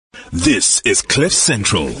This is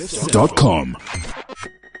CliffCentral.com.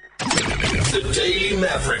 The Daily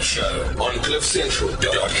Maverick Show on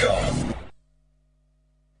CliffCentral.com.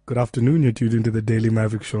 Good afternoon, you're tuned into the Daily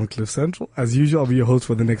Maverick Show on Cliff Central. As usual, I'll be your host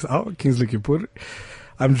for the next hour, Kingsley Kipuri.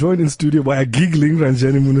 I'm joined in studio by a giggling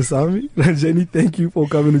Ranjani Munusamy. Ranjani, thank you for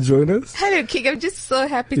coming to join us. Hello, King. I'm just so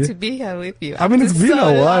happy to be here with you. I mean, it's been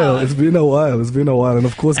a while. It's been a while. And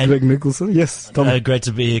of course, Greg Nicholson. Yes, Tom. Great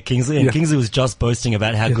to be here, Kingsley. And Kingsley was just boasting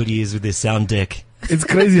about how good he is with his sound deck. It's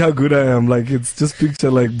crazy how good I am. Like, it's just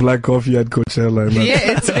picture like black coffee at Coachella. And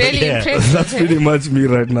it's really impressive. That's pretty much me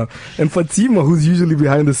right now. And Fatima, who's usually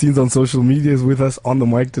behind the scenes on social media, is with us on the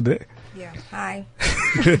mic today. Yeah, hi.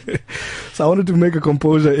 So I wanted to make a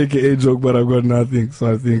composure aka joke, but I've got nothing.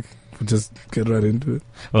 So I think we'll just get right into it.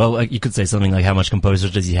 Well, you could say something like, how much composure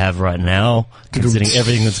does he have right now, considering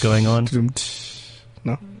everything that's going on?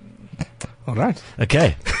 No? All right.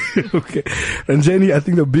 Okay. Okay. Ranjani, I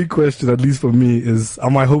think the big question, at least for me, is,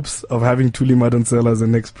 are my hopes of having Thuli Madonsela as the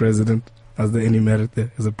next president? Is there any merit there?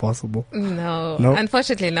 Is it possible? No.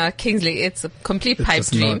 Unfortunately not, Kingsley. It's a complete pipe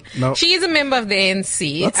dream. No. She is a member of the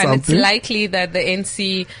ANC, That's and something. it's likely that the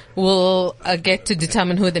ANC will get to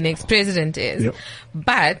determine who the next president is. Yep.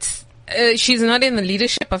 But she's not in the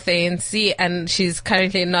leadership of the ANC, and she's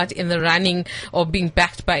currently not in the running or being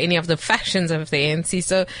backed by any of the factions of the ANC.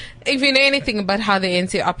 So if you know anything about how the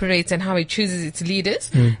ANC operates and how it chooses its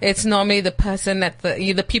leaders, it's normally the person at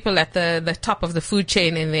the people at the top of the food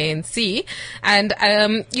chain in the ANC. And,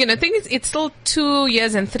 I think it's still 2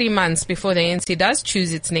 years and 3 months before the ANC does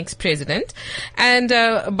choose its next president. And,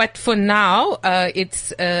 but for now,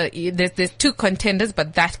 there's two contenders,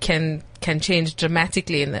 but that can change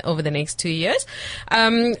dramatically over the next 2 years.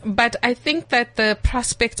 But I think that the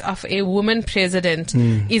prospect of a woman president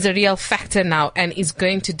is a real factor now and is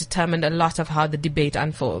going to determine a lot of how the debate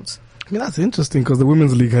unfolds. I mean, that's interesting because the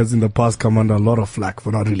Women's League has in the past come under a lot of flack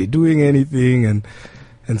for not really doing anything and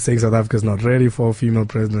saying South Africa's not ready for a female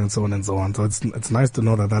president and so on and so on. So it's nice to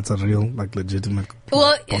know that that's a real, legitimate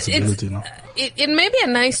possibility now. It may be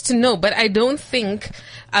nice to know, but I don't think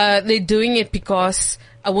they're doing it because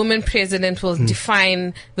a woman president will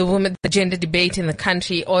define the gender debate in the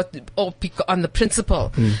country or on the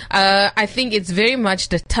principle. I think it's very much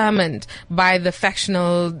determined by the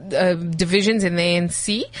factional divisions in the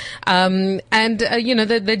ANC.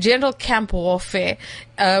 The general camp warfare.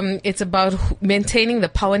 It's about maintaining the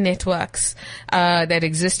power networks that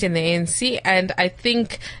exist in the ANC, and I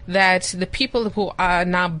think that the people who are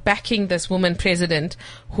now backing this woman president,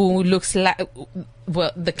 who looks like,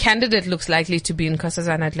 the candidate looks likely to be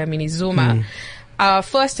Nkosazana Dlamini Zuma, are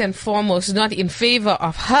first and foremost not in favor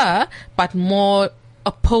of her, but more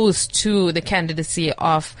opposed to the candidacy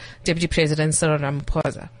of Deputy President Cyril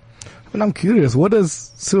Ramaphosa. And I'm curious, what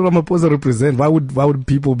does Cyril Ramaphosa represent? Why would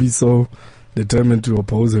people be so determined to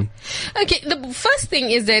oppose him? Okay, the first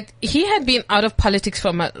thing is that he had been out of politics for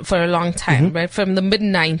a long time, right? From the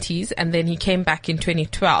mid-90s, and then he came back in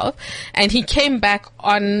 2012, and he came back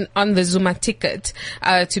on the Zuma ticket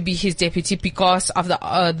to be his deputy because of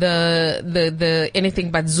the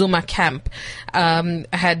anything but Zuma camp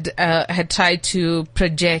had tried to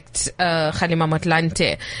project Kgalema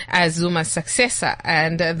Motlanthe as Zuma's successor,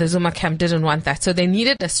 and the Zuma camp didn't want that, so they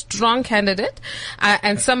needed a strong candidate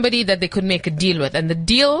and somebody that they could make a deal with. And the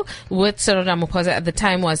deal with Cyril Ramaphosa at the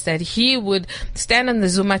time was that he would stand on the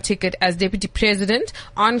Zuma ticket as deputy president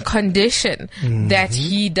on condition that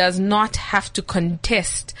he does not have to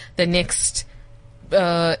contest the next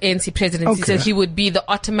ANC presidency. Okay. So he would be the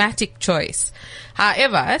automatic choice.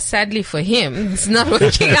 However, sadly for him, it's not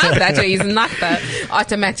working out that way. He's not the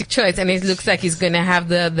automatic choice, and it looks like he's going to have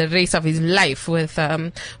the race of his life with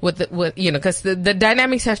because the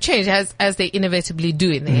dynamics have changed as they inevitably do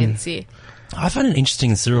in the ANC. I find it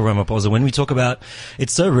interesting, Cyril Ramaphosa, when we talk about,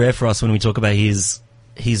 it's so rare for us when we talk about his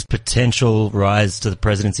potential rise to the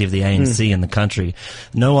presidency of the ANC in the country.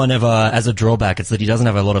 No one ever, as a drawback, it's that he doesn't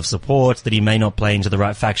have a lot of support, that he may not play into the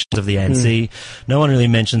right factions of the ANC. No one really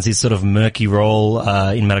mentions his sort of murky role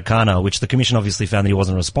in Marikana, which the commission obviously found that he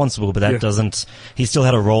wasn't responsible, but that he still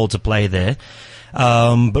had a role to play there.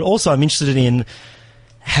 But also I'm interested in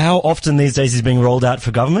how often these days he's being rolled out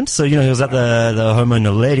for government. So, he was at the Homo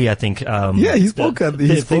Naledi, I think. He spoke at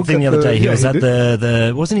the thing the other day. He was at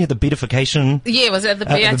wasn't he at the beatification? Yeah, it was at the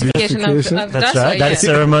beatification of That's right. That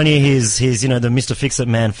ceremony. He's the Mr. Fix-It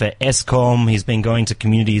man for ESCOM. He's been going to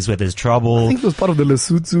communities where there's trouble. I think it was part of the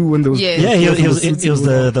Lesotho when there was... Yeah, he was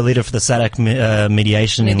the leader for the SADC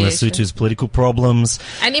mediation in Lesotho's political problems.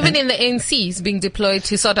 And even in the ANC, he's being deployed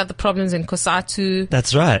to sort out the problems in Kosatu.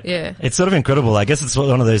 That's right. Yeah. It's sort of incredible. I guess it's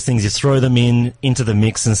one of those things, you throw them into the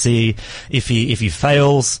mix and see if he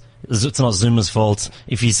fails, It's not Zuma's fault.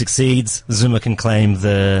 If he succeeds, Zuma can claim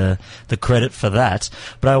the credit for that.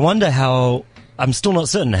 But I wonder how... I'm still not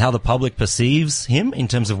certain how the public perceives him in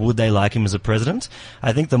terms of would they like him as a president.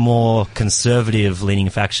 I think the more conservative-leaning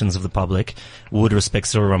factions of the public would respect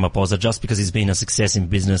Cyril Ramaphosa just because he's been a success in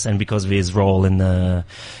business and because of his role in the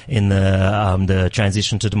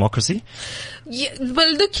transition to democracy. Yeah,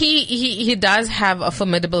 well, look, he does have a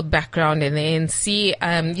formidable background in the ANC,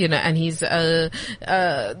 and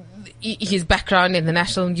his background in the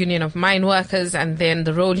National Union of Mine Workers, and then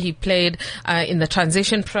the role he played in the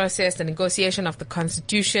transition process, the negotiation of the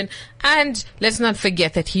constitution, and let's not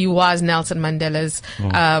forget that he was Nelson Mandela's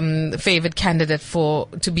favored candidate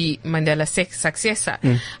to be Mandela's successor.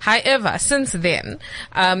 However, since then,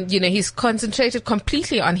 he's concentrated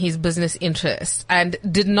completely on his business interests and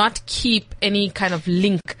did not keep any kind of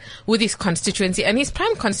link with his constituency. And his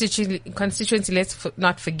prime constituency, let's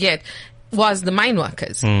not forget, was the mine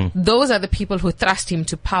workers. Those are the people who thrust him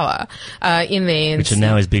to power in the ANC. Which are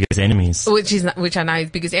now his biggest enemies. Which are now his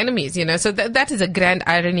biggest enemies, So that is a grand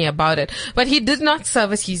irony about it. But he did not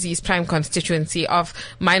service his prime constituency of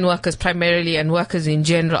mine workers primarily and workers in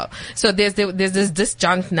general. So there's this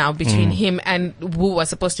disjunct now between him and who was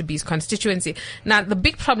supposed to be his constituency. Now, the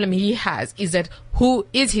big problem he has is that who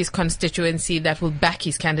is his constituency that will back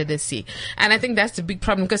his candidacy? And I think that's the big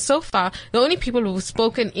problem, because so far, the only people who've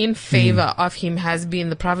spoken in favor of him has been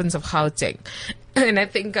the province of Gauteng. And I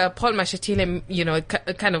think Paul Mashatile,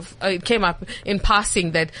 it came up in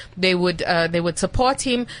passing that they would support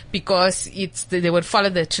him because they would follow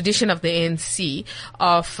the tradition of the ANC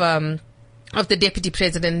of the deputy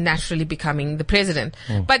president naturally becoming the president.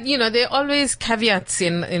 But, there are always caveats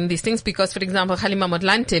in these things because, for example, Kgalema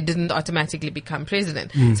Motlanthe didn't automatically become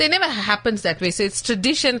president. So it never happens that way. So it's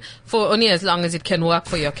tradition for only as long as it can work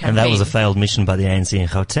for your campaign. And that was a failed mission by the ANC in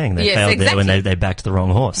Gauteng. They failed there when they backed the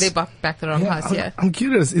wrong horse. They backed the wrong horse, yeah. I'm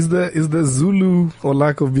curious, is the Zulu, or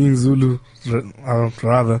lack of being Zulu,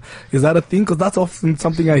 rather, is that a thing? Because that's often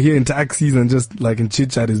something I hear in taxis and just like in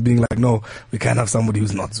chit-chat is being like, no, we can't have somebody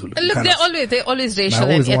who's not Zulu. Look, they're always racial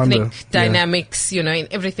and ethnic dynamics, in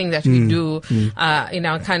everything that we do in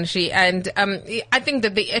our country. And I think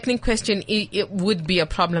that the ethnic question it would be a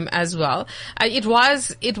problem as well. It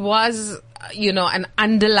was an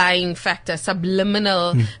underlying factor,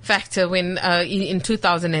 subliminal factor when in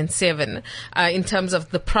 2007 in terms of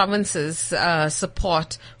the province's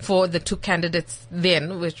support for the two candidates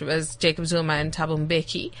then, which was Jacob Zuma and Thabo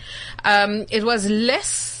Mbeki. It was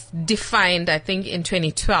less defined, I think, in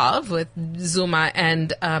 2012 with Zuma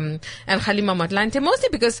and Kgalema Motlanthe, mostly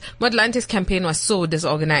because Motlante's campaign was so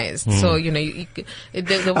disorganized. So, there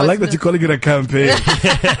was I like that you're calling it a campaign.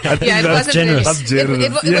 It wasn't generous. That's generous.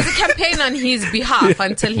 It was a campaign on his behalf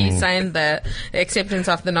until he signed the acceptance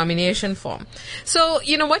of the nomination form. So,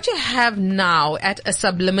 what you have now at a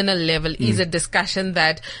subliminal level is a discussion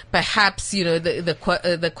that perhaps, the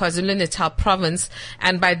KwaZulu-Natal province,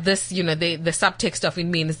 and by this, the subtext of it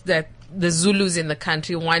means that the Zulus in the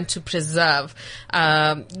country want to preserve,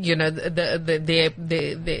 their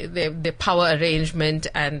power arrangement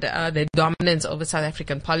and their dominance over South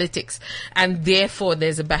African politics, and therefore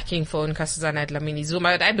there's a backing for Nkosazana Dlamini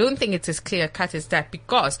Zuma. But I don't think it's as clear cut as that,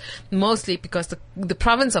 because the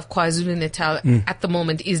province of KwaZulu-Natal at the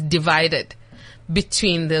moment is divided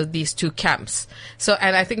between these two camps. So,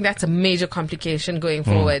 and I think that's a major complication going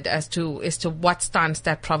forward as to what stance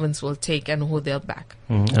that province will take and who they'll back.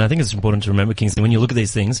 And I think it's important to remember, Kingston, when you look at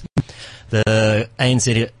these things, the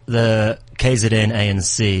KZN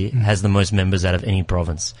ANC has the most members out of any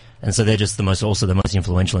province. And so they're just the most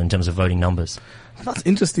influential in terms of voting numbers. That's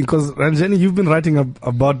interesting, because Ranjani, you've been writing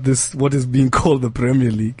about this, what is being called the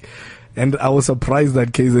Premier League. And I was surprised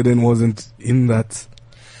that KZN wasn't in that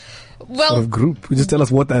sort of group. Could you just tell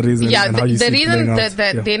us what that is and how you see it playing out? The reason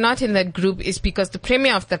that they're not in that group is because the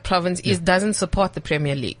Premier of that province doesn't support the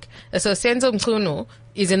Premier League. So Senzo Mkhunu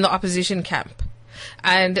is in the opposition camp.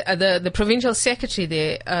 And the provincial secretary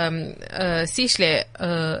there, Sishle,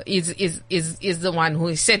 is the one who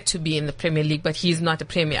is said to be in the Premier League, but he's not a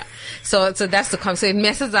premier. So that's so it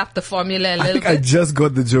messes up the formula a little bit. I just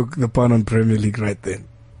got the joke, the pun on Premier League right then.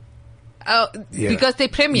 Oh, because they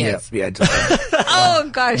premiers. Yeah. Oh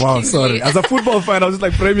gosh. Wow, sorry. As a football fan, I was just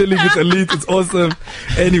like, Premier League is elite, it's awesome.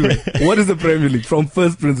 Anyway, what is the Premier League from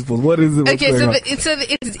first principles? What is it? Okay,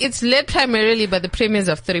 it's led primarily by the premiers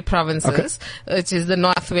of 3 provinces, which is the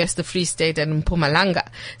Northwest, the Free State, and Mpumalanga.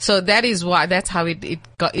 So that's how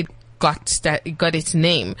it got its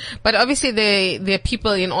name. But obviously there are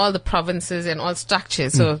people in all the provinces and all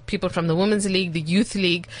structures. So people from the Women's League, the Youth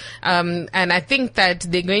League, and I think that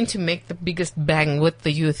they're going to make the biggest bang with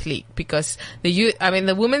the Youth League, because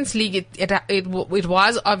the Women's League, it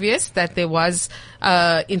was obvious that there was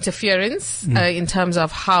interference in terms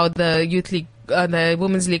of how the Youth League, the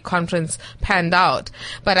Women's League conference panned out.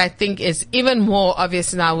 But I think it's even more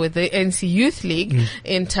obvious now with the NC Youth League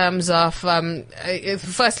in terms of, firstly,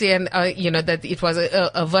 that it was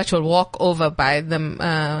a virtual walkover by them,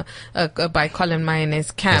 by Colin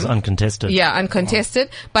Mayone's camp. It was uncontested. Yeah, uncontested.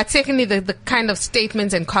 Wow. But secondly, the kind of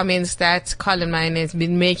statements and comments that Colin Mayone has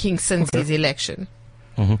been making since his election.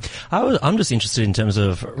 Mm-hmm. I'm just interested in terms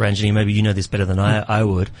of, Ranjini, maybe you know this better than I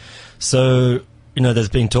would. So, there's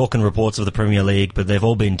been talk and reports of the Premier League, but they've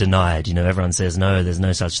all been denied. Everyone says, no, there's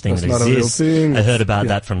no such thing that exists. I heard about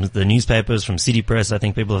that from the newspapers, from City Press, I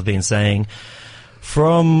think people have been saying. I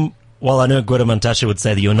know Gweda Mantashe would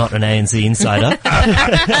say that you're not an ANC insider,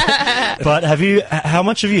 but how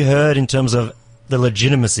much have you heard in terms of the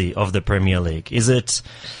legitimacy of the Premier League? Is it,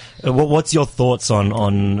 what's your thoughts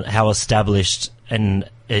on how established and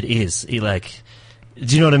it is?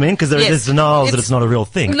 Do you know what I mean? Because there's denials that it's not a real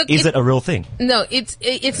thing. Look, is it a real thing? No,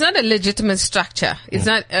 it's not a legitimate structure. It's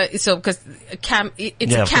not, because a camp,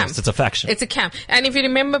 it's a camp. Course, it's a faction. It's a camp. And if you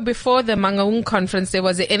remember before the Mangaung conference, there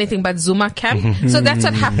was anything but Zuma camp. So that's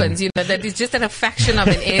what happens, that it's just a faction of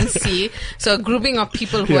an ANC. So a grouping of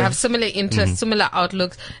people who have similar interests, similar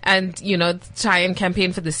outlooks, and, try and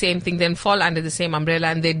campaign for the same thing, then fall under the same umbrella,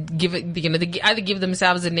 and they give it, they either give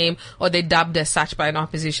themselves a name or they're dubbed as such by an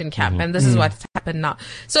opposition camp. And this is what's happened now.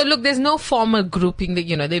 So look, there's no formal grouping that,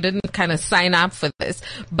 they didn't kind of sign up for this,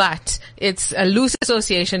 but it's a loose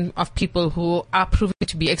association of people who are proven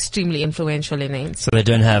to be extremely influential in ANC. So they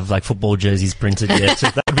don't have football jerseys printed yet. So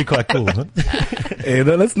that would be quite cool. Huh? Hey,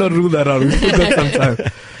 let's not rule that out. We put that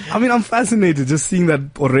sometime. I'm fascinated just seeing that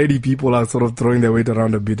already people are sort of throwing their weight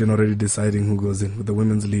around a bit and already deciding who goes in with the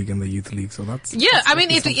Women's League and the Youth League. So that's there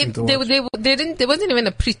wasn't even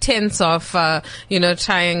a pretense of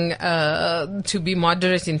trying to be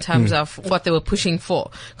moderate in terms of what they were pushing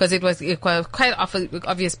for, because it was quite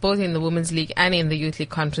obvious both in the Women's League and in the Youth League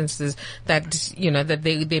conferences that that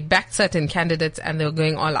they backed certain candidates and they were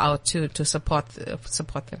going all out to support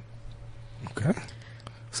them. Okay.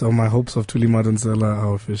 So my hopes of Thuli Madonsela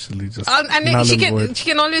are officially just and she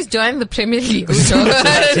can always join the Premier League.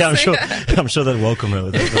 Yeah, I'm sure they'll welcome her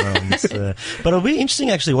with open arms. But it'll be interesting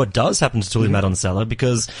actually what does happen to Thuli Madonsela,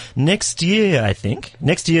 because next year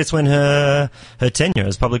it's when her tenure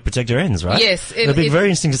as public protector ends, right? Yes. It'll be very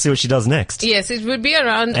interesting to see what she does next. Yes, it would be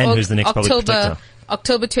around who's the next public protector?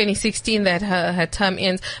 October 2016 that her term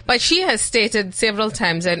ends. But she has stated several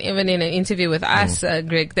times, and even in an interview with us,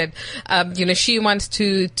 Greg, that she wants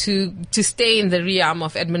to stay in the realm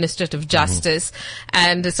of administrative justice,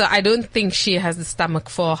 and so I don't think she has the stomach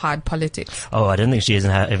for hard politics. Oh, I don't think she even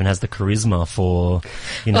has the charisma for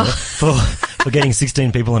for getting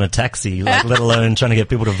 16 people in a taxi, let alone trying to get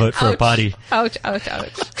people to vote for a party. Ouch!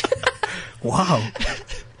 Wow.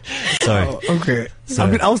 Sorry. Okay.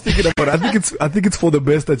 Sorry. I was thinking about it. I think it's for the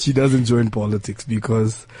best that she doesn't join politics,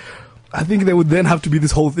 because I think there would then have to be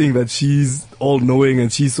this whole thing that she's all knowing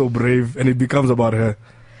and she's so brave, and it becomes about her.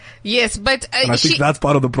 Yes, but and I think that's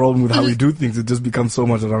part of the problem with how we do things. It just becomes so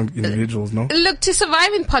much around individuals, no? Look, to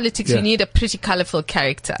survive in politics, you need a pretty colorful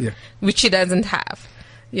character, which she doesn't have.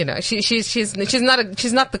 She's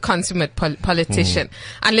not the consummate politician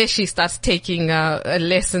unless she starts taking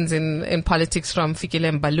lessons in politics from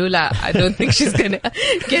Fikile Mbalula. I don't think she's gonna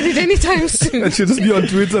get it anytime soon. And she'll just be on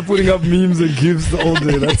Twitter putting up memes and gifs all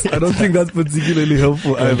day. I don't think that's particularly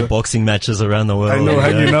helpful either. Boxing matches around the world. I know,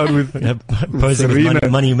 hanging out with posing with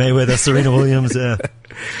Money Mayweather, Serena Williams. Yeah.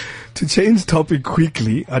 To change topic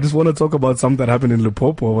quickly, I just want to talk about something that happened in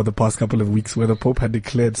Limpopo over the past couple of weeks, where the Pope had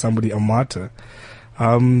declared somebody a martyr.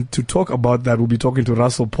 To talk about that, we'll be talking to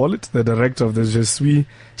Russell Pollitt, the director of the Jesuit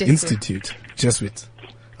Institute. Jesuit.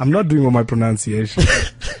 I'm not doing well my pronunciation.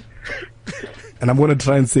 And I'm going to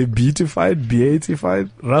try and say beatified.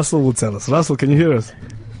 Russell will tell us. Russell, can you hear us?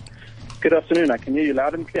 Good afternoon. I can hear you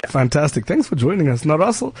loud and clear. Fantastic. Thanks for joining us. Now,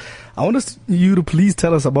 Russell, I want you to please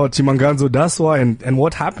tell us about Chimanganzo Daswa and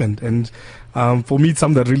what happened. And for me, it's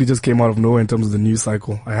something that really just came out of nowhere in terms of the news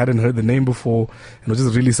cycle. I hadn't heard the name before, and was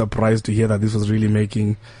just really surprised to hear that this was really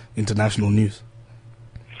making international news.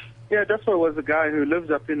 Yeah, Daswa was a guy who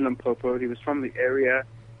lives up in Limpopo. He was from the area,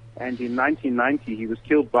 and in 1990 he was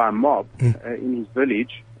killed by a mob in his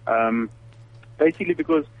village, basically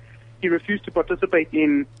because he refused to participate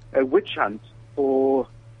in a witch hunt for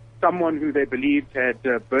someone who they believed had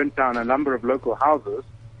burnt down a number of local houses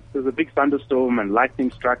there was a big thunderstorm and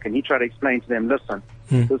lightning struck, and he tried to explain to them, listen,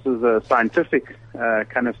 this is a scientific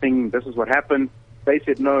kind of thing. This is what happened. They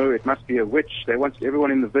said, no, it must be a witch. They wanted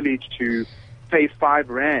everyone in the village to pay 5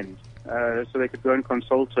 rand so they could go and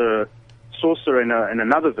consult a sorcerer in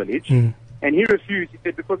another village. And he refused. He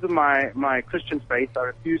said, because of my Christian faith, I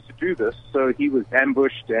refuse to do this. So he was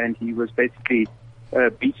ambushed, and he was basically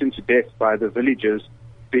beaten to death by the villagers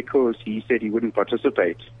because he said he wouldn't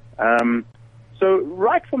participate. So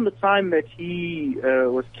right from the time that he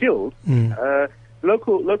was killed, the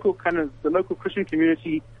local Christian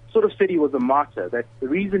community sort of said he was a martyr, that the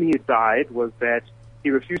reason he had died was that he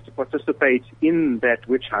refused to participate in that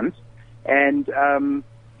witch hunt, and,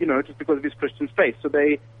 just because of his Christian faith. So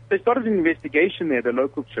they started an investigation there, the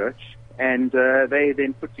local church, and they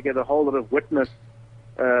then put together a whole lot of witness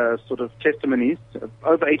sort of testimonies,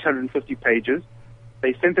 over 850 pages.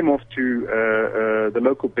 They sent them off to the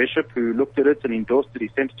local bishop, who looked at it and endorsed it. He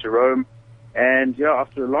sent it to Rome. And,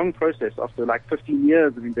 after a long process, after like 15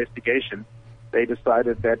 years of investigation, they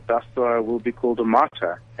decided that Daswa will be called a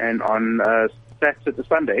martyr. And on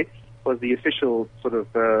Sunday was the official sort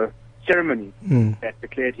of ceremony that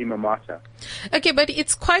declared him a martyr. Okay, but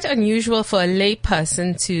it's quite unusual for a lay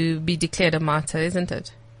person to be declared a martyr, isn't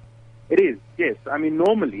it? It is, yes. I mean,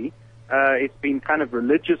 normally it's been kind of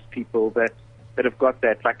religious people that have got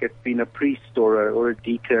that, like it's been a priest or a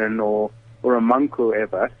deacon or a monk or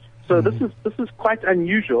whatever. So this is quite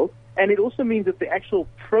unusual, and it also means that the actual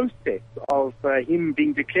process of him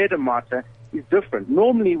being declared a martyr is different.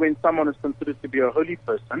 Normally, when someone is considered to be a holy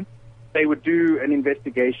person, they would do an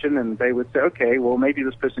investigation and they would say, okay, well, maybe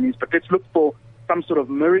this person is, but let's look for some sort of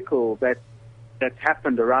miracle that's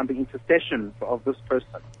happened around the intercession of this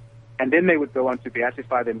person. And then they would go on to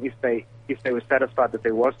beatify them if they were satisfied that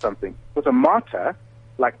there was something. With a martyr,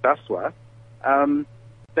 like Daswa,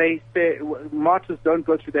 they say martyrs don't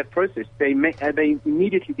go through that process. They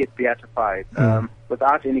immediately get beatified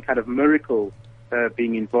without any kind of miracle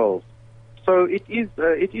being involved. So it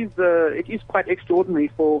is quite extraordinary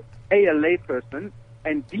for a lay person,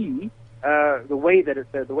 and B, the way that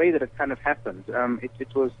it kind of happened.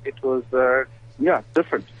 It was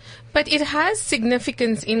different. But it has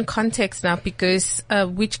significance in context now, because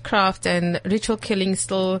witchcraft and ritual killing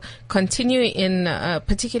still continue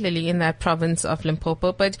particularly in that province of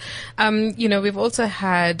Limpopo. But we've also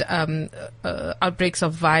had outbreaks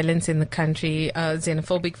of violence in the country,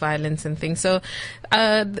 xenophobic violence and things. So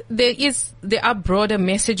there are broader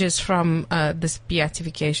messages from this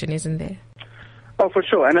beatification, isn't there? Oh, for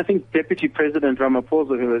sure. And I think Deputy President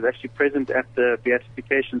Ramaphosa, who was actually present at the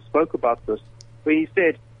beatification, spoke about this, where he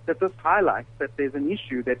said that this highlights that there's an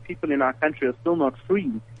issue, that people in our country are still not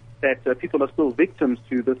free, that people are still victims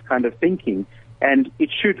to this kind of thinking. And it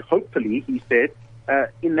should hopefully, he said,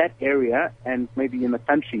 in that area and maybe in the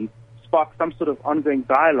country, spark some sort of ongoing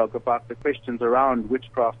dialogue about the questions around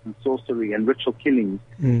witchcraft and sorcery and ritual killings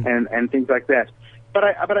and things like that. But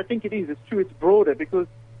I think it's true, it's broader, because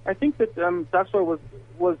I think that Daswa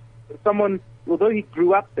was someone, although he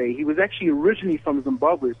grew up there, he was actually originally from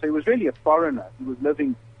Zimbabwe, so he was really a foreigner. He was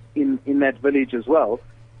living in that village as well.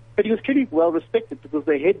 But he was clearly well respected because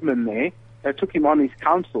the headman there took him on his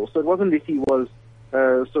council. So it wasn't that he was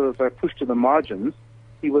pushed to the margins.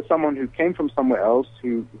 He was someone who came from somewhere else,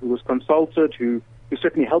 who was consulted, who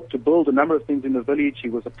certainly helped to build a number of things in the village. He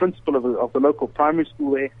was a principal of the local primary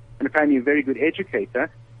school there, and apparently a very good educator.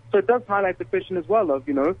 So it does highlight the question as well of,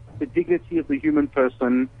 the dignity of the human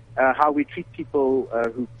person, how we treat people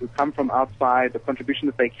who come from outside, the contribution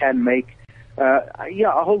that they can make.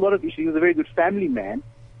 A whole lot of issues. He was a very good family man.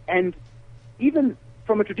 And even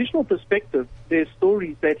from a traditional perspective, there's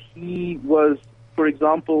stories that he was, for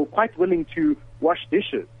example, quite willing to wash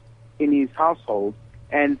dishes in his household.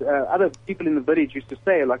 And other people in the village used to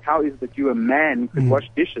say, like, how is it that you, a man, could wash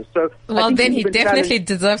dishes? So, well, then he definitely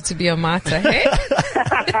deserves to be a martyr, hey?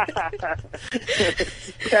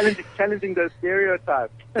 challenging those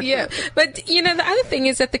stereotypes. Yeah, but, the other thing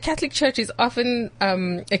is that the Catholic Church is often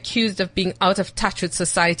accused of being out of touch with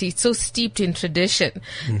society. It's so steeped in tradition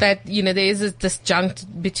that, there is this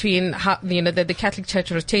disjunct between how, that the Catholic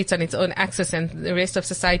Church rotates on its own axis and the rest of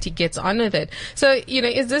society gets on with it. So,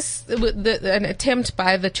 is this an attempt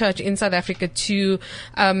by the church in South Africa to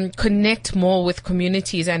connect more with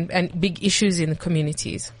communities and big issues in the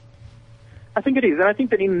communities? I think it is, and I think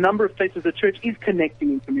that in a number of places the church is connecting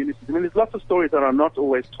in communities. I mean, there's lots of stories that are not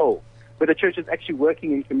always told, where the church is actually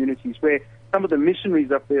working in communities, where some of the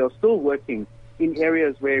missionaries up there are still working in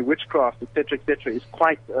areas where witchcraft, et cetera, is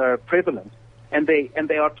quite prevalent, and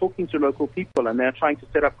they are talking to local people, and they are trying to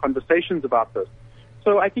set up conversations about this.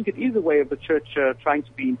 So I think it is a way of the church trying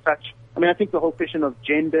to be in touch I mean, I think the whole question of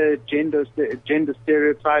gender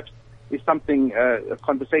stereotypes is something, a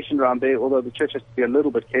conversation around there, although the church has to be a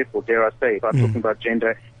little bit careful, dare I say, about talking about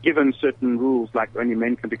gender, given certain rules like only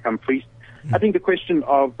men can become priests. I think the question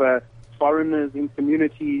of foreigners in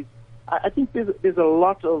communities, I think there's a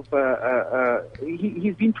lot of,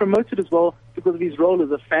 he's been promoted as well because of his role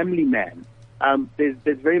as a family man. There's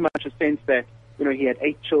very much a sense that, he had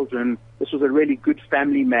 8 children. This was a really good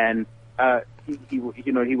family man. He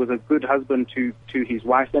was a good husband to his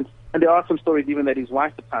wife. And there are some stories even that his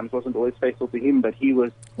wife at times wasn't always faithful to him, but he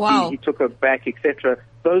was, he took her back, etc.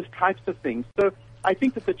 Those types of things. So I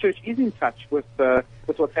think that the church is in touch with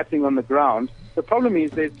what's happening on the ground. The problem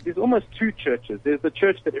is there's almost 2 churches. There's the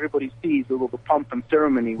church that everybody sees with all the pomp and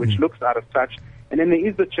ceremony, which looks out of touch. And then there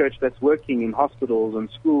is the church that's working in hospitals and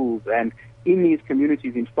schools and in these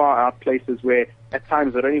communities in far out places where at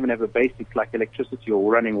times they don't even have the basics like electricity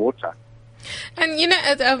or running water. And,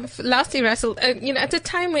 lastly, Russell, at a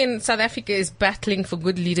time when South Africa is battling for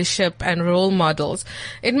good leadership and role models,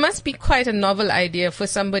 it must be quite a novel idea for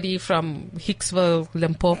somebody from Hicksville,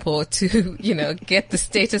 Limpopo to, get the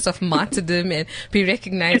status of martyrdom and be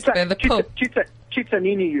recognized by the Pope.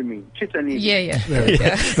 Chitanini, you mean? Chitanini. Yeah.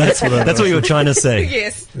 That's what you were trying to say.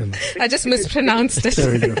 Yes. I just mispronounced it.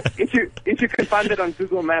 If you can find it on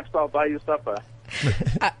Google Maps, I'll buy you supper.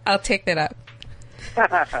 I'll take that up.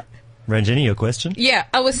 Ranjini, your question? Yeah,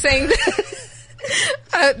 I was saying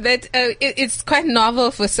that it's quite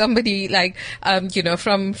novel for somebody like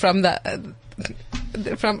from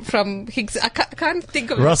Higgs. I can't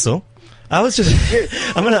think of Russell. I'm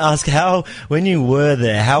going to ask when you were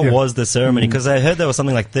there, how was the ceremony? Because I heard there was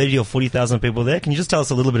something like 30 or 40,000 people there. Can you just tell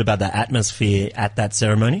us a little bit about the atmosphere at that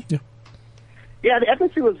ceremony? Yeah, the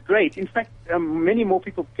atmosphere was great. In fact, many more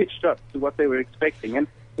people pitched up to what they were expecting. And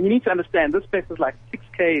you need to understand, this place was like 6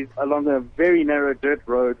 Ks along a very narrow dirt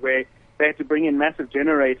road where they had to bring in massive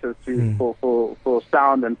generators for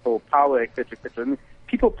sound and for power, etc., etc. And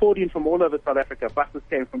people poured in from all over South Africa. Buses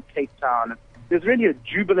came from Cape Town. There's really a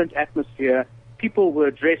jubilant atmosphere. People were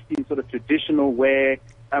dressed in sort of traditional wear.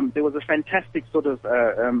 There was a fantastic sort of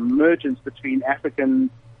emergence between African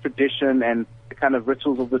tradition and the kind of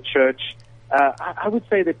rituals of the church. I would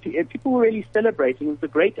say that people were really celebrating. It was a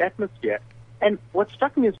great atmosphere. And what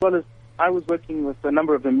struck me as well is I was working with a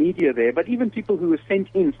number of the media there, but even people who were sent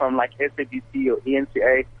in from like SABC or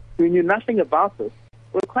ENCA who knew nothing about this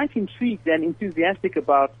were quite intrigued and enthusiastic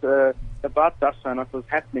about Dasha and what was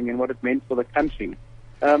happening and what it meant for the country.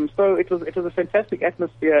 So it was a fantastic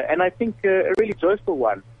atmosphere, and I think a really joyful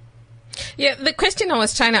one. Yeah, the question I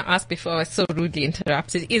was trying to ask before I was so rudely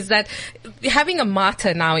interrupted is that having a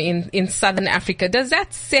martyr now in Southern Africa, does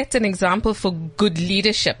that set an example for good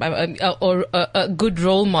leadership or a good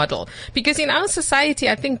role model? Because in our society,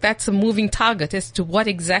 I think that's a moving target as to what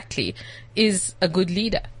exactly is a good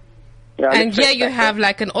leader. Yeah, and here you have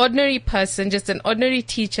like an ordinary person, just an ordinary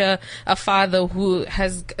teacher, a father who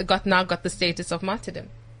has now got the status of martyrdom.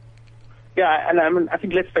 Yeah, and I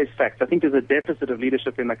think let's face facts. I think there's a deficit of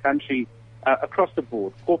leadership in the country across the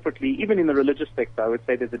board, corporately, even in the religious sector. I would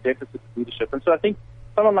say there's a deficit of leadership. And so I think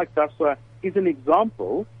someone like Daswa is an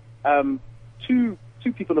example to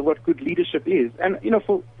people of what good leadership is. And,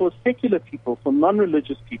 for secular people, for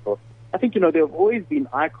non-religious people, I think, there have always been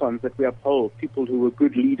icons that we uphold, people who were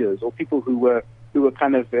good leaders or people who were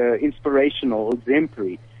kind of inspirational,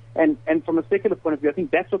 exemplary. And from a secular point of view, I think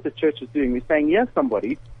that's what the church is doing. We're saying, here's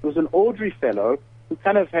somebody who was an ordinary fellow who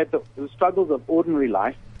kind of had the struggles of ordinary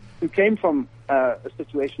life, who came from a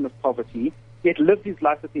situation of poverty, yet lived his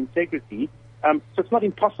life with integrity. So it's not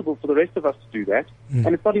impossible for the rest of us to do that. And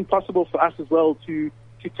it's not impossible for us as well to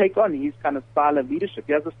take on his kind of style of leadership.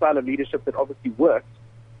 He has a style of leadership that obviously works,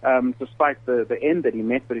 despite the end that he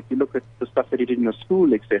met. But if you look at the stuff that he did in the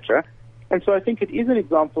school, etc. And so I think it is an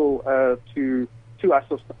example to us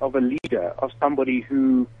of a leader, of somebody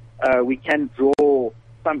who we can draw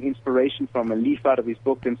some inspiration from, a leaf out of his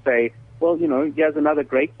book and say, well, here's another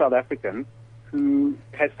great South African who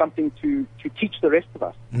has something to teach the rest of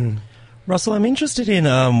us. Russell, I'm interested in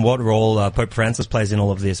what role Pope Francis plays in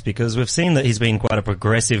all of this, because we've seen that he's been quite a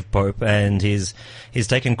progressive pope, and he's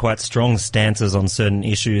taken quite strong stances on certain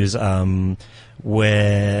issues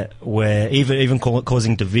where even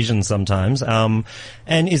causing division sometimes. And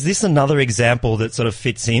is this another example that sort of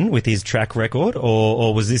fits in with his track record,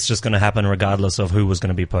 or was this just going to happen regardless of who was going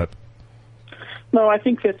to be pope? No, I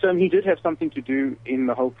think that he did have something to do in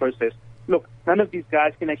the whole process. Look, none of these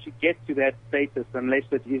guys can actually get to that status unless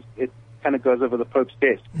it kind of goes over the Pope's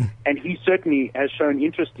desk. And he certainly has shown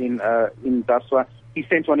interest in Daswa. He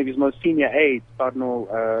sent one of his most senior aides,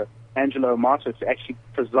 Cardinal Angelo Amato, to actually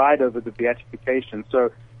preside over the beatification.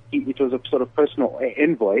 So it was a sort of personal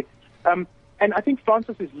envoy. And I think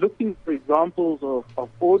Francis is looking for examples of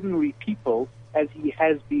ordinary people, as he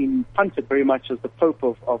has been punted very much as the Pope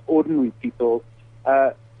of ordinary people,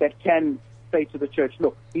 that can say to the church,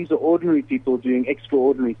 look, these are ordinary people doing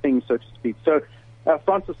extraordinary things, so to speak. So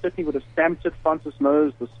Francis certainly would have stamped it. Francis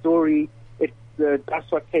knows the story. The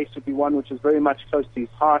Daswa case would be one which is very much close to his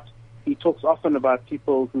heart. He talks often about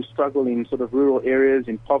people who struggle in sort of rural areas,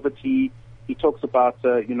 in poverty. He talks about,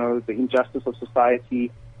 the injustice of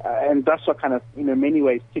society. And Daswa kind of, in many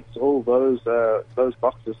ways, ticks all those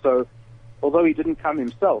boxes. So, although he didn't come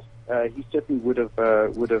himself, he certainly would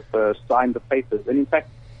have signed the papers. And in fact,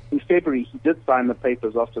 in February, he did sign the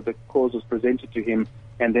papers after the cause was presented to him,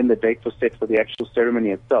 and then the date was set for the actual ceremony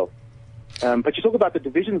itself. But you talk about the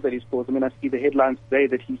divisions that he's caused. I mean, I see the headlines today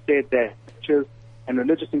that he said that churches and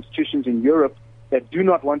religious institutions in Europe that do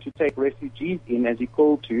not want to take refugees in, as he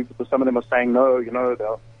called to, because some of them are saying no,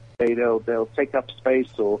 they'll take up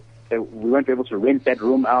space, or we won't be able to rent that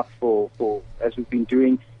room out for as we've been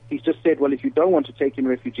doing. He's just said, well, if you don't want to take in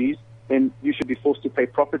refugees, then you should be forced to pay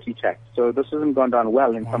property tax. So this hasn't gone down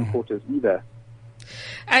well in some quarters either.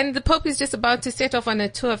 And the Pope is just about to set off on a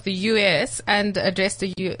tour of the U.S. and address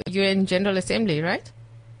the UN General Assembly, right?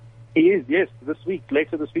 He is, yes.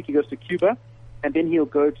 Later this week, he goes to Cuba, and then he'll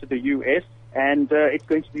go to the U.S., and it's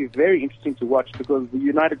going to be very interesting to watch, because the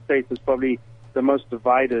United States is probably the most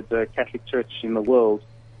divided Catholic Church in the world,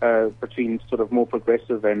 between sort of more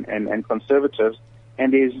progressive and conservatives,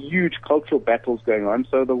 and there's huge cultural battles going on.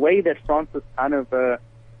 So the way that Francis kind of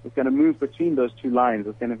is going to move between those two lines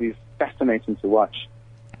is going to be fascinating to watch.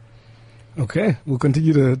 Okay, we'll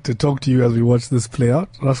continue to talk to you as we watch this play out.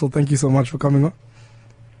 Russell, thank you so much for coming on.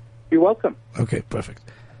 You're welcome. Okay, perfect.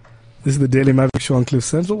 This is the Daily Maverick Show on Cliff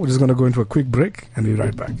Central. We're just going to go into a quick break and be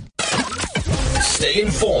right back. Stay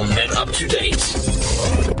informed and up to date.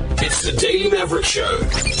 It's the Daily Maverick Show,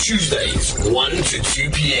 Tuesdays, 1 to 2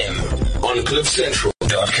 p.m. on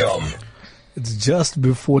CliffCentral.com. It's just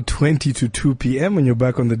before 20 to 2 p.m. and you're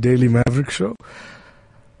back on the Daily Maverick Show.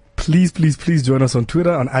 Please join us on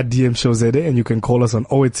Twitter on @DMShowZA, and you can call us on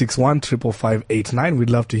 0861 555 889.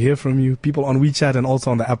 We'd love to hear from you. People on WeChat and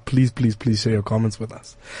also on the app, please share your comments with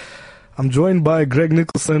us. I'm joined by Greg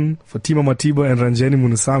Nicholson, Fatima Matiba, and Ranjani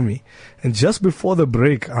Munusami. And just before the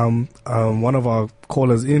break, one of our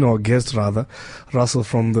callers or guest rather, Russell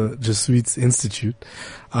from the Jesuits Institute,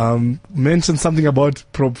 mentioned something about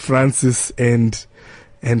Pope Francis and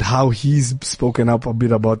how he's spoken up a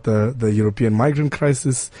bit about the European migrant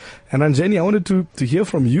crisis. And Ranjani, I wanted to hear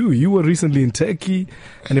from you. You were recently in Turkey,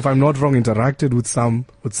 and if I'm not wrong, interacted with some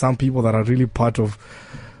people that are really part of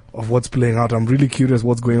what's playing out. I'm really curious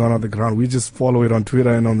what's going on the ground. We just follow it on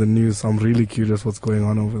Twitter and on the news. So I'm really curious what's going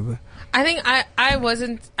on over there. I think I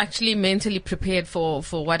wasn't actually mentally prepared for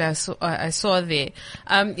what I saw there.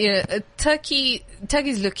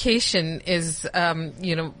 Turkey's location is, and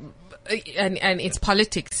its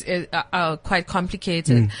politics are quite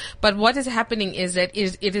complicated. But what is happening is that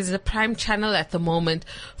it is a prime channel at the moment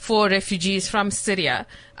for refugees from Syria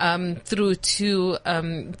through to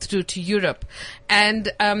Europe,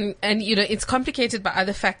 and it's complicated by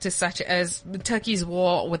other factors such as Turkey's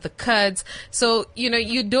war with the Kurds. So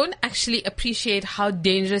you don't actually appreciate how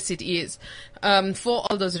dangerous it is for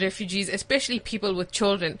all those refugees, especially people with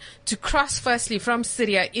children, to cross firstly from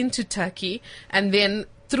Syria into Turkey and then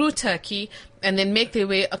through Turkey, and then make their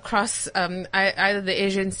way across either the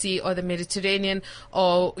Asian Sea or the Mediterranean,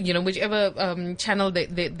 or whichever channel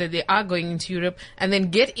they are going into Europe, and then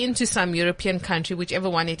get into some European country, whichever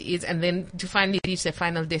one it is, and then to finally reach their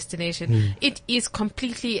final destination. It is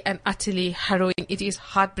completely and utterly harrowing. It is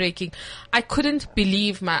heartbreaking. I couldn't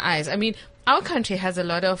believe my eyes. I mean, our country has a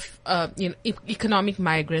lot of economic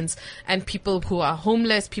migrants and people who are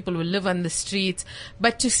homeless, people who live on the streets.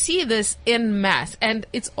 But to see this en masse, and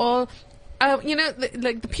it's all, like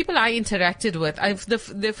the people I interacted with,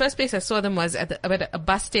 the first place I saw them was at a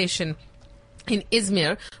bus station in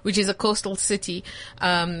Izmir, which is a coastal city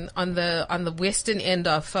on the western end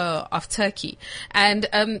of Turkey, and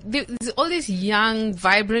there's all these young,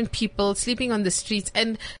 vibrant people sleeping on the streets,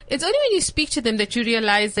 and it's only when you speak to them that you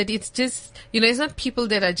realize that it's just it's not people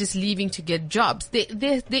that are just leaving to get jobs.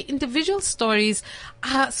 Their individual stories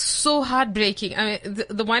are so heartbreaking. I mean,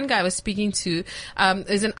 the one guy I was speaking to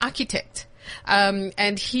is an architect.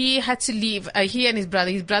 And he had to leave. He and his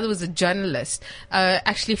brother was a journalist,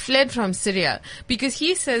 actually fled from Syria because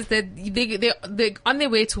he says that they're on their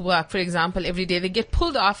way to work, for example, every day they get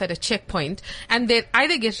pulled off at a checkpoint and they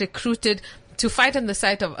either get recruited to fight on the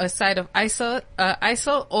side of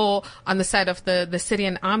ISIL or on the side of the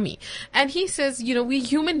Syrian army. And he says, we're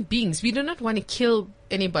human beings. We do not want to kill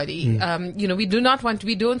anybody.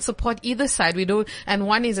 We don't support either side. And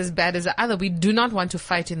one is as bad as the other. We do not want to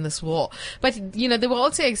fight in this war. But, they were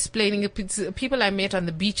also explaining, people I met on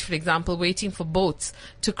the beach, for example, waiting for boats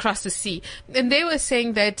to cross the sea. And they were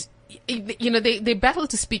saying that, they battled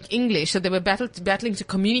to speak English, so they were battling to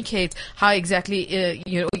communicate how exactly,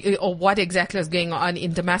 or what exactly was going on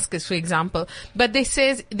in Damascus, for example. But they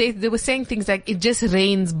were saying things like, it just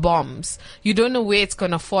rains bombs. You don't know where it's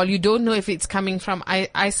going to fall. You don't know if it's coming from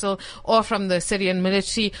ISIL or from the Syrian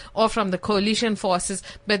military or from the coalition forces.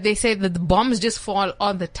 But they say that the bombs just fall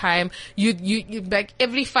all the time. You like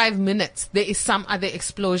every 5 minutes, there is some other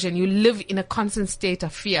explosion. You live in a constant state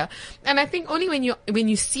of fear. And I think only when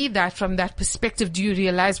you see that from that perspective do you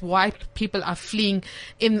realize why people are fleeing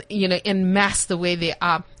in mass the way they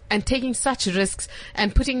are and taking such risks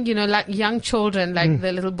and putting like young children like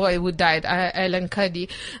the little boy who died, Alan Kurdi,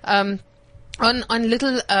 on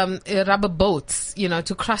little rubber boats,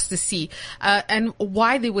 to cross the sea, and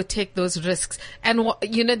why they would take those risks, and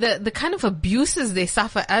the kind of abuses they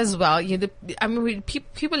suffer as well.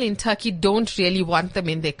 People in Turkey don't really want them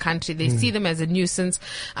in their country. They see them as a nuisance.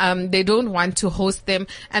 They don't want to host them,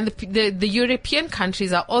 and the European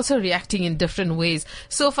countries are also reacting in different ways.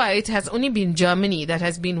 So far, it has only been Germany that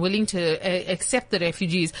has been willing to accept the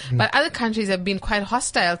refugees, but other countries have been quite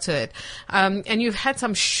hostile to it. And you've had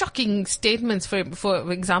some shocking statements,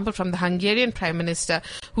 for example, from the Hungarian Prime Minister,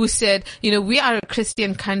 who said, we are a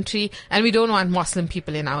Christian country and we don't want Muslim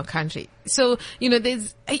people in our country. So,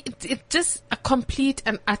 it's just a complete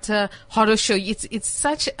and utter horror show. It's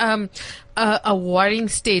such a worrying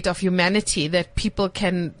state of humanity that people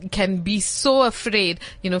can be so afraid,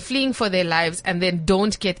 fleeing for their lives, and then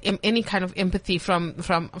don't get any kind of empathy from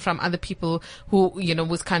other people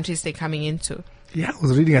whose countries they're coming into. Yeah, I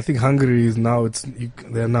was reading, I think Hungary is now,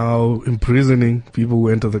 they're now imprisoning people who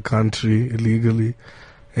enter the country illegally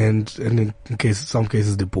and in some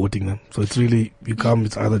cases deporting them. So it's really,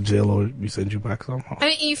 it's either jail or we send you back somehow. I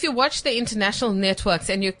mean, if you watch the international networks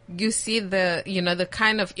and you see the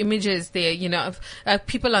kind of images there, of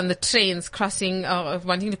people on the trains crossing,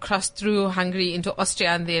 wanting to cross through Hungary into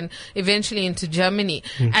Austria and then eventually into Germany.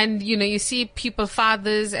 And, you see people,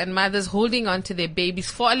 fathers and mothers holding onto their babies,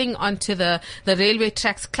 falling onto the railway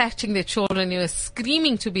tracks, clutching their children,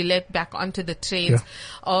 screaming to be let back onto the trains.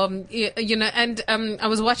 I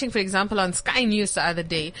was watching, for example, on Sky News the other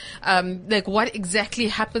day, like what exactly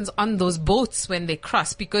happens on those boats when they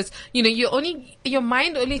cross, because, your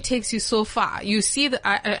mind only takes you so far. You see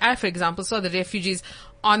I, for example, saw the refugees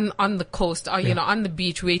on the coast or, on the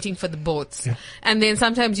beach waiting for the boats. Yeah. And then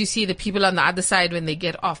sometimes you see the people on the other side when they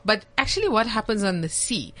get off. But actually what happens on the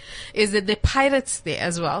sea is that there are pirates there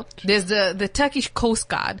as well. There's the Turkish Coast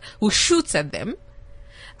Guard who shoots at them.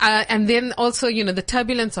 And then also, the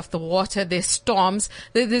turbulence of the water, there's storms.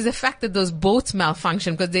 There's the fact that those boats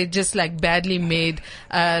malfunction because they're just like badly made,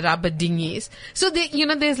 rubber dinghies. So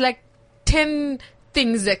there's like 10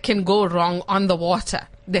 things that can go wrong on the water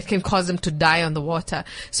that can cause them to die on the water.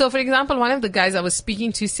 So, for example, one of the guys I was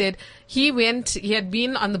speaking to said he had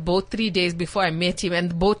been on the boat 3 days before I met him, and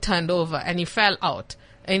the boat turned over and he fell out.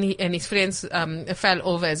 And his friends, fell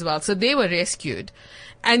over as well. So they were rescued.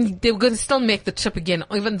 And they were going to still make the trip again,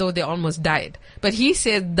 even though they almost died. But he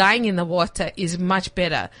said dying in the water is much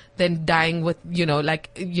better than dying with,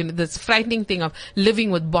 this frightening thing of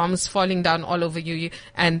living with bombs falling down all over you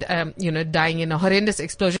and, dying in a horrendous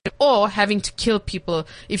explosion or having to kill people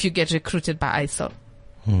if you get recruited by ISIL.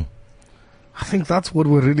 I think that's what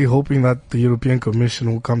we're really hoping, that the European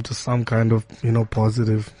Commission will come to some kind of,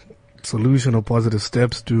 positive solution or positive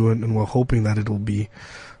steps to, and we're hoping that it will be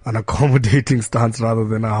an accommodating stance rather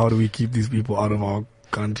than how do we keep these people out of our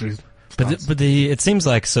countries. But it seems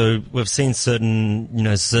like, so we've seen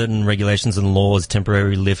certain regulations and laws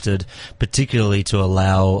temporarily lifted, particularly to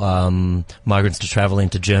allow migrants to travel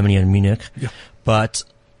into Germany and Munich. Yeah. But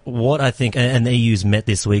what I think, and the EU's met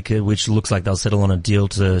this week, which looks like they'll settle on a deal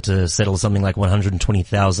to settle something like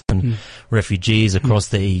 120,000 refugees across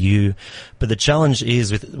the EU. But the challenge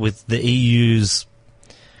is with the EU's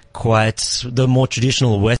quite the more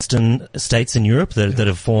traditional Western states in Europe that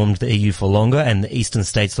have formed the EU for longer, and the Eastern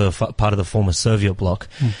states that are part of the former Soviet bloc.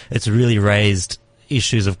 It's really raised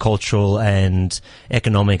issues of cultural and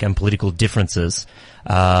economic and political differences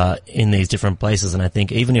in these different places. And I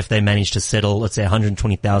think even if they manage to settle, let's say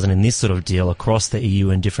 120,000 in this sort of deal across the EU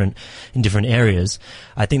in different areas,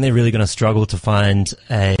 I think they're really going to struggle to find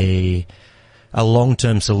a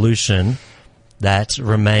long-term solution that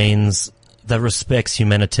remains that respects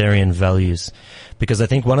humanitarian values. Because I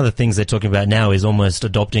think one of the things they're talking about now is almost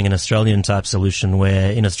adopting an Australian type solution,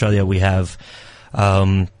 where in Australia we have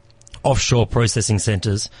offshore processing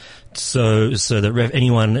centres, so that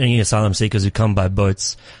any asylum seekers who come by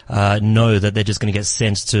boats know that they're just going to get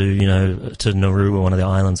sent to Nauru, or one of the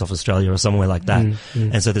islands off Australia, or somewhere like that.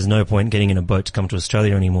 And so there's no point getting in a boat to come to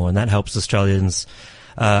Australia anymore, and that helps Australia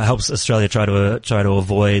try to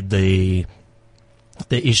avoid the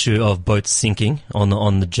issue of boats sinking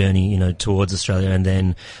on the journey, towards Australia, and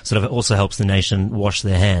then sort of also helps the nation wash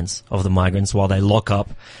their hands of the migrants while they lock up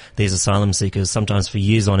these asylum seekers, sometimes for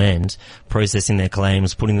years on end, processing their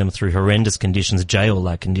claims, putting them through horrendous conditions,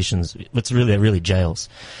 jail-like conditions. They're really jails.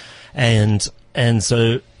 And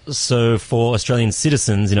so for Australian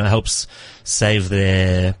citizens, it helps save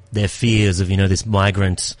their fears of, this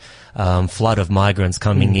migrant flood of migrants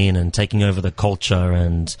coming in and taking over the culture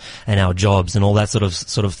and our jobs and all that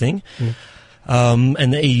sort of thing.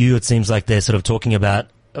 And the EU, it seems like they're sort of talking about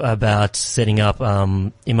setting up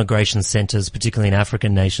immigration centres, particularly in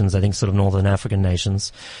African nations, I think sort of northern African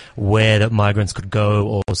nations, where the migrants could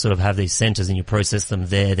go, or sort of have these centres, and you process them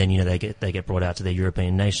there, then they get brought out to their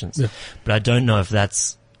European nations. Yeah. But I don't know if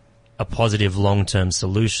that's a positive long-term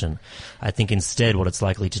solution. I think instead what it's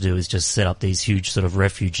likely to do is just set up these huge sort of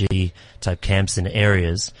refugee type camps in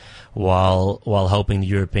areas, while helping the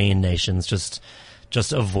European nations just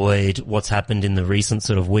avoid what's happened in the recent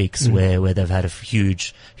sort of weeks, where they've had a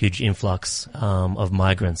huge influx of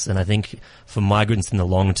migrants. And I think for migrants in the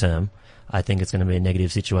long term, I think it's going to be a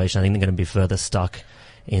negative situation. I think they're going to be further stuck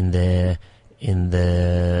in the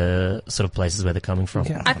sort of places where they're coming from.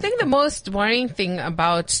 Yeah. I think the most worrying thing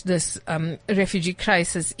about this refugee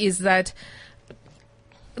crisis is that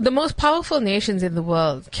the most powerful nations in the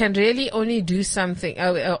world can really only do something,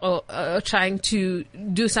 or trying to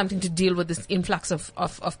do something to deal with this influx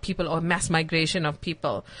of people, or mass migration of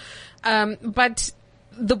people. But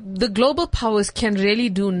the global powers can really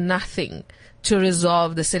do nothing to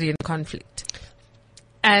resolve the Syrian conflict.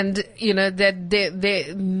 And, that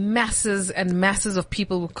the masses and masses of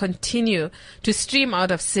people will continue to stream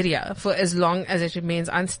out of Syria for as long as it remains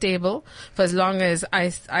unstable, for as long as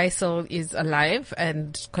ISIL is alive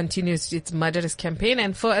and continues its murderous campaign,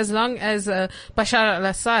 and for as long as Bashar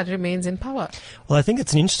al-Assad remains in power. Well, I think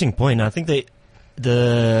it's an interesting point. I think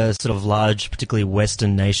the sort of large, particularly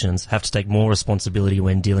Western nations, have to take more responsibility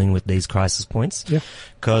when dealing with these crisis points. Yeah.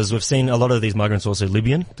 Because we've seen a lot of these migrants also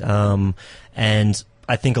Libyan, and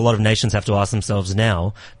I think a lot of nations have to ask themselves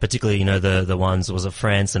now, particularly, the ones, was it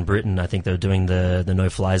France and Britain, I think they were doing the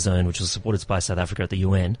no-fly zone, which was supported by South Africa at the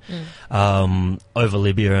UN, over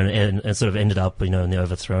Libya, and sort of ended up, in the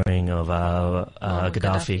overthrowing of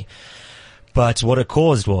Gaddafi. But what it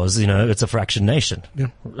caused was, it's a fractured nation. Yeah.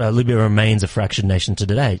 Libya remains a fractured nation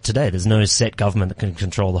today. There's no set government that can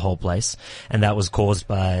control the whole place, and that was caused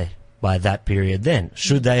by that period then.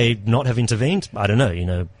 Should they not have intervened? I don't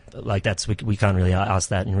know, we can't really ask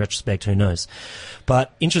that in retrospect, who knows.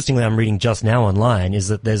 But interestingly, I'm reading just now online is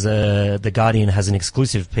that The Guardian has an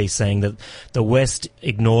exclusive piece saying that the West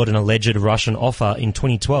ignored an alleged Russian offer in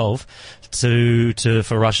 2012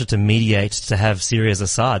 for Russia to mediate to have Syria's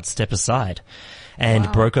Assad step aside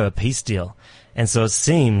and broker a peace deal. And so it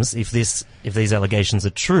seems, if these allegations are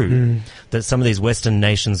true, that some of these Western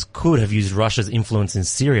nations could have used Russia's influence in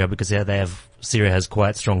Syria, because Syria has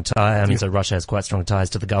quite strong ties. So Russia has quite strong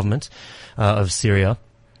ties to the government of Syria,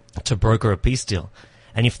 to broker a peace deal.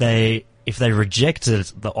 And if they rejected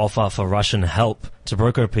the offer for Russian help to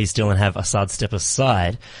broker a peace deal and have Assad step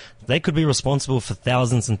aside, they could be responsible for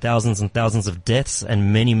thousands and thousands and thousands of deaths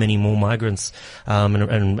and many, many more migrants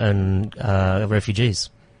and refugees.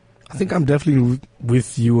 I think I'm definitely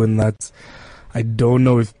with you in that. I don't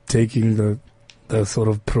know if taking the sort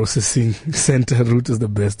of processing center route is the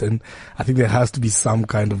best, and I think there has to be some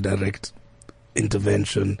kind of direct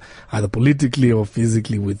intervention, either politically or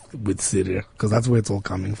physically, with Syria, because that's where it's all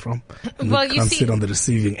coming from. And we can't sit on the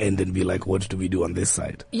receiving end and be like, what do we do on this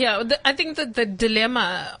side? Yeah, I think that the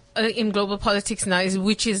dilemma in global politics now is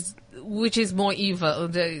which is more evil?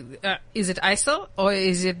 Is it ISIL or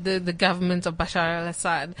is it the government of Bashar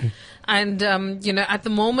al-Assad? And, at the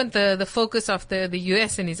moment, the focus of the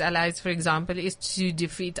US and its allies, for example, is to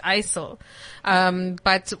defeat ISIL.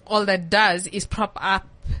 But all that does is prop up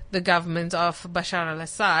the government of Bashar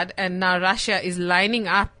al-Assad, and now Russia is lining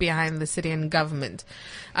up behind the Syrian government.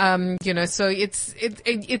 So it's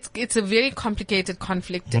a very complicated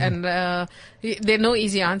conflict, and there are no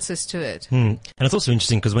easy answers to it. And it's also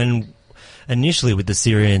interesting because when initially with the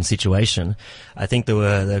Syrian situation, I think there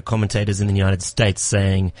were the commentators in the United States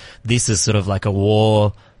saying this is sort of like a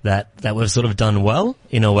war that we've sort of done well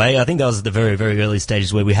in a way. I think that was at the very, very early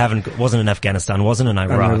stages where wasn't in Afghanistan, wasn't in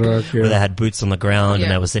Iraq, where they had boots on the ground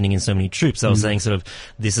and they were sending in so many troops. I was saying sort of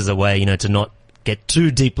this is a way, to not get too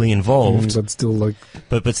deeply involved, but still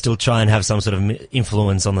but still try and have some sort of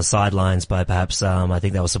influence on the sidelines by perhaps, I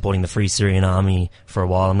think they were supporting the Free Syrian Army for a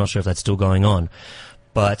while. I'm not sure if that's still going on,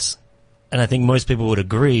 and I think most people would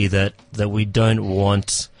agree that we don't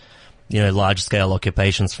want, large-scale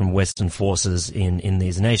occupations from Western forces in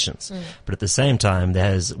these nations. But at the same time,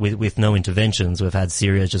 with no interventions, we've had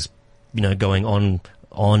Syria just, going on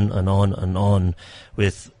and on and on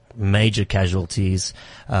with major casualties,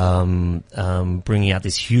 bringing out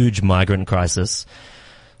this huge migrant crisis.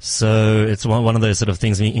 So it's one of those sort of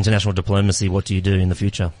things in international diplomacy. What do you do in the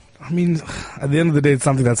future? I mean, at the end of the day, it's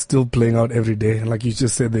something that's still playing out every day. And like you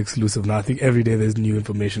just said, the exclusive now, I think every day there's new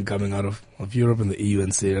information coming out of Europe and the EU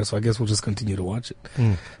and Syria. So I guess we'll just continue to watch it.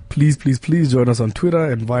 Please, please, please join us on Twitter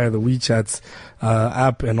and via the WeChats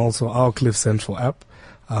app and also our Cliff Central app.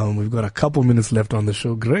 We've got a couple minutes left on the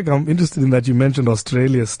show. Greg, I'm interested in that you mentioned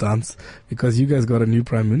Australia's stance because you guys got a new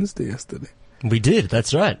prime minister yesterday. We did,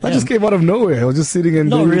 that's right. That just came out of nowhere. I was just sitting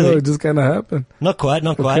and not really. It just kind of happened. Not quite.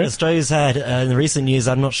 Okay. Australia's had, in recent years,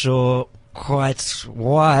 I'm not sure quite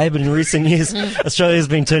why, but in recent years, Australia's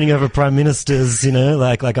been turning over prime ministers,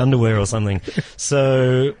 like underwear or something.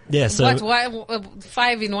 So, yeah, But why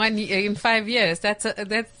 5 in 5 years? That's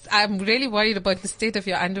I'm really worried about the state of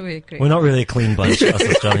your underwear, Greg. We're not really a clean bunch, us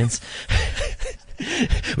Australians.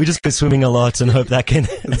 We just go swimming a lot and hope that can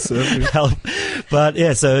help. But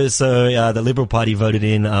yeah, so the Liberal Party voted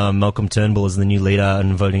in Malcolm Turnbull as the new leader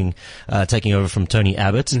and taking over from Tony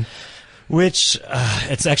Abbott, which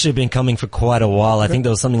it's actually been coming for quite a while. I think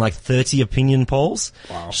there was something like 30 opinion polls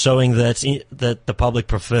showing that the public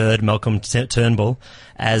preferred Malcolm Turnbull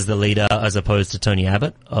as the leader as opposed to Tony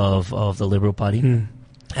Abbott of the Liberal Party.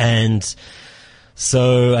 And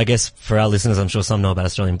so I guess for our listeners, I'm sure some know about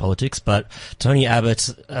Australian politics, but Tony Abbott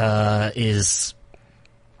is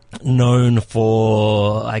known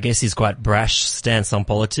for, I guess, his quite brash stance on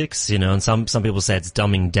politics, and some people say it's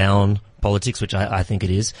dumbing down politics, which I think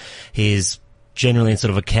it is. He's generally in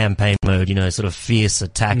sort of a campaign mode, sort of fierce,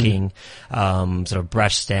 attacking, sort of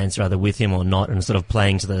brash stance, rather with him or not, and sort of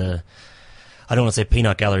playing to the, I don't want to say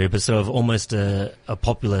peanut gallery, but sort of almost a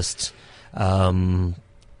populist,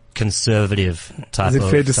 conservative type of. Is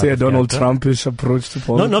it fair to say a Donald Trumpish approach to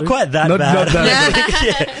politics? Not quite that bad. Not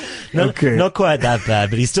that bad. Not quite that bad,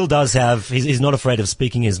 but he still does have. He's not afraid of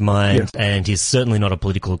speaking his mind, and he's certainly not a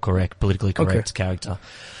politically correct character.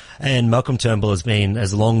 And Malcolm Turnbull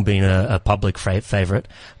has long been a public favourite,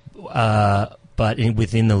 but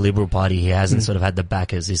within the Liberal Party, he hasn't sort of had the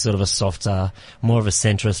backers. He's sort of a softer, more of a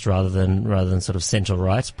centrist rather than sort of centre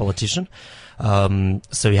right politician.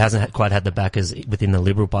 So he hasn't quite had the backers within the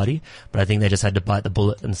Liberal Party, but I think they just had to bite the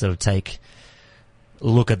bullet and sort of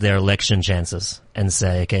look at their election chances and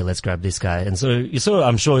say, okay, let's grab this guy. And so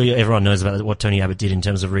I'm sure everyone knows about what Tony Abbott did in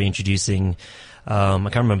terms of reintroducing, I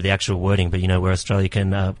can't remember the actual wording, but where Australia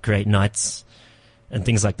can create knights and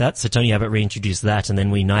things like that. So Tony Abbott reintroduced that, and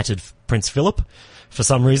then we knighted Prince Philip for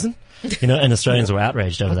some reason. And Australians were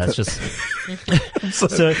outraged over that. It's just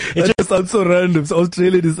it just sounds so random. So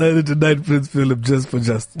Australia decided to knight Prince Philip just for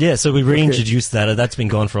justice. Yeah, so we reintroduced that. That's been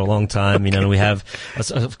gone for a long time. And we have,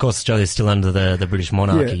 of course, Australia's still under the British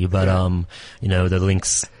monarchy, but the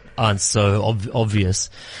links aren't so obvious.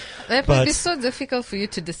 It would be so difficult for you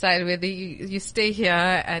to decide whether you stay here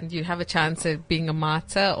and you have a chance of being a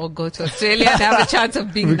martyr or go to Australia and have a chance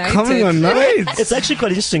of being knighted. Becoming a knight. It's actually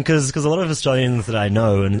quite interesting because a lot of Australians that I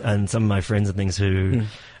know and some of my friends and things who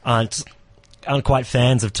aren't quite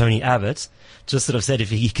fans of Tony Abbott just sort of said if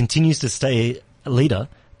he continues to stay a leader,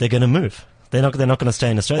 they're going to move. They're not going to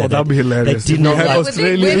stay in Australia. Oh, that'd be hilarious. They did not like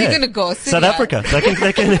Australia. Where are they going to go? South Africa.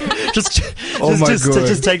 They can just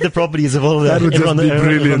take the properties of all that would everyone, just be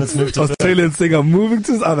brilliant. That's moved to Australians saying I'm moving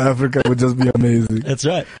to South Africa would just be amazing. That's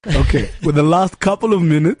right. Okay, with the last couple of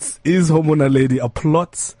minutes, is Homo Naledi a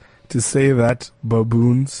plot to say that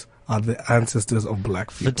baboons are the ancestors of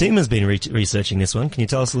black people? The team has been researching this one. Can you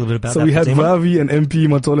tell us a little bit about that? So we had Vavi and MP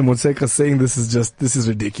Matole Motshekga saying this is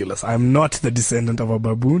ridiculous. I'm not the descendant of a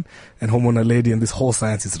baboon, and Homo Naledi and this whole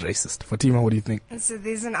science is racist. Fatima, what do you think? So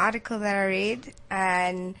there's an article that I read,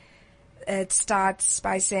 and it starts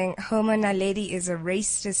by saying Homo Naledi is a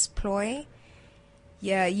racist ploy.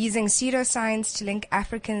 Yeah, using pseudoscience to link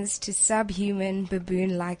Africans to subhuman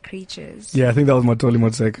baboon-like creatures. Yeah, I think that was Matole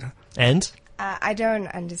Motshekga. And? I don't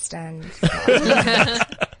understand.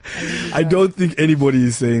 I don't think anybody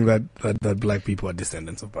is saying that black people are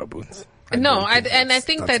descendants of baboons. I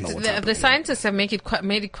think that not what's the happening. scientists have made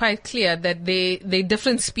it quite clear that they're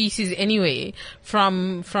different species anyway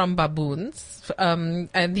from baboons,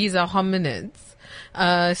 and these are hominids.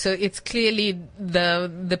 So it's clearly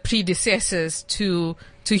the predecessors to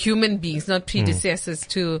human beings, not predecessors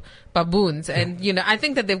to baboons. And, I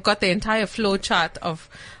think that they've got the entire flow chart of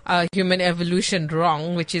human evolution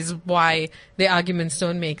wrong, which is why the arguments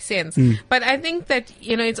don't make sense. But I think that,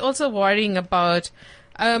 it's also worrying about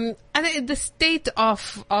I think the state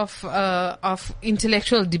of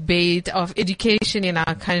intellectual debate, of education in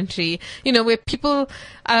our country, where people,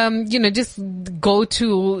 just go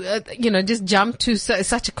to, just jump to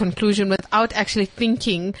such a conclusion without actually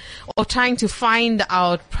thinking or trying to find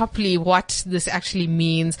out properly what this actually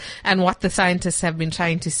means and what the scientists have been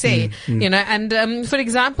trying to say, and, for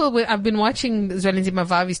example, I've been watching Zwelinzima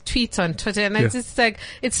Vavi's tweets on Twitter, and it's just like,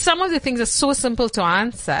 it's some of the things are so simple to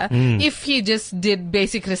answer if he just did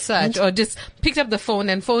basic research or just picked up the phone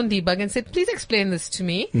and phone debug and said, please explain this to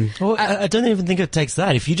me. Well, I don't even think it takes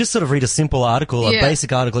that. If you just sort of read a simple article, a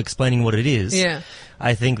basic article explaining what it is,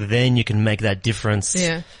 I think then you can make that difference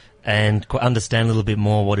and understand a little bit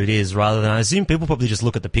more what it is, rather than, I assume people probably just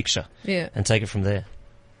look at the picture and take it from there.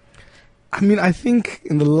 I mean, I think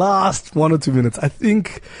in the last 1 or 2 minutes,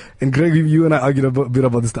 and Greg, you and I argued a bit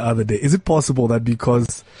about this the other day, is it possible that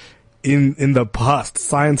because in the past,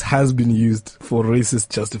 science has been used for racist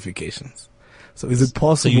justifications? So is it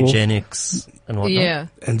possible? So eugenics and whatnot? Yeah.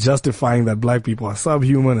 And justifying that black people are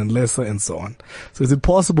subhuman and lesser and so on. So is it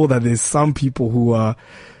possible that there's some people who are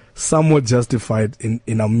somewhat justified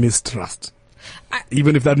in a mistrust?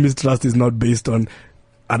 Even if that mistrust is not based on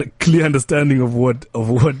a clear understanding of what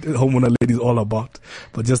hormonal lady is all about,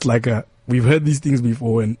 but just like we've heard these things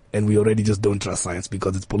before and we already just don't trust science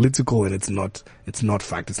because it's political and it's not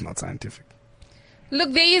fact, it's not scientific.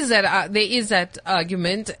 Look, there is that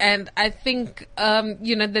argument, and I think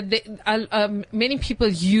that many people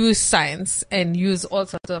use science and use all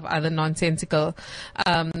sorts of other nonsensical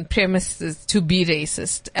premises to be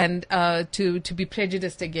racist and to be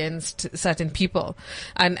prejudiced against certain people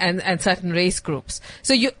and certain race groups.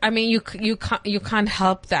 So you can't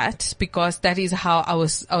help that, because that is how our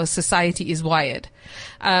society is wired.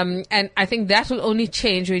 And I think that will only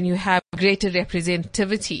change when you have greater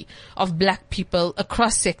representativity of black people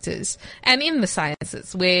across sectors and in the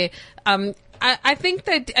sciences, where I think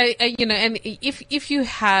that and if you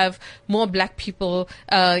have more black people,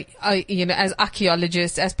 as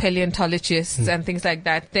archaeologists, as paleontologists, and things like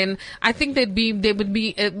that, then I think there would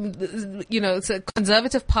be so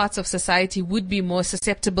conservative parts of society would be more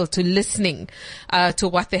susceptible to listening to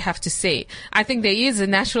what they have to say. I think there is a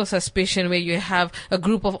natural suspicion where you have a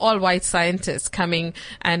group of all white scientists coming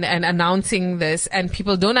and announcing this, and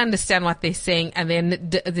people don't understand what they're saying, and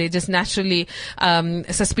then they're just naturally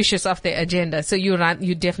suspicious of their agenda. So you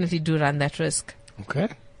definitely do run that risk. Okay.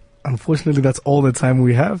 Unfortunately, that's all the time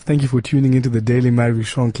we have. Thank you for tuning into the Daily Maverick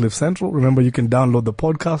Show on Cliff Central. Remember, you can download the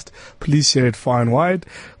podcast. Please share it far and wide.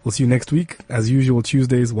 We'll see you next week, as usual,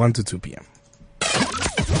 Tuesdays, 1 to 2 p.m.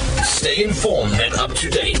 Stay informed and up to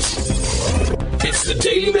date. It's the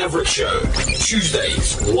Daily Maverick Show,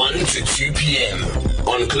 Tuesdays, 1 to 2 p.m.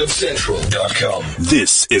 on CliffCentral.com.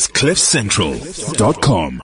 This is CliffCentral.com.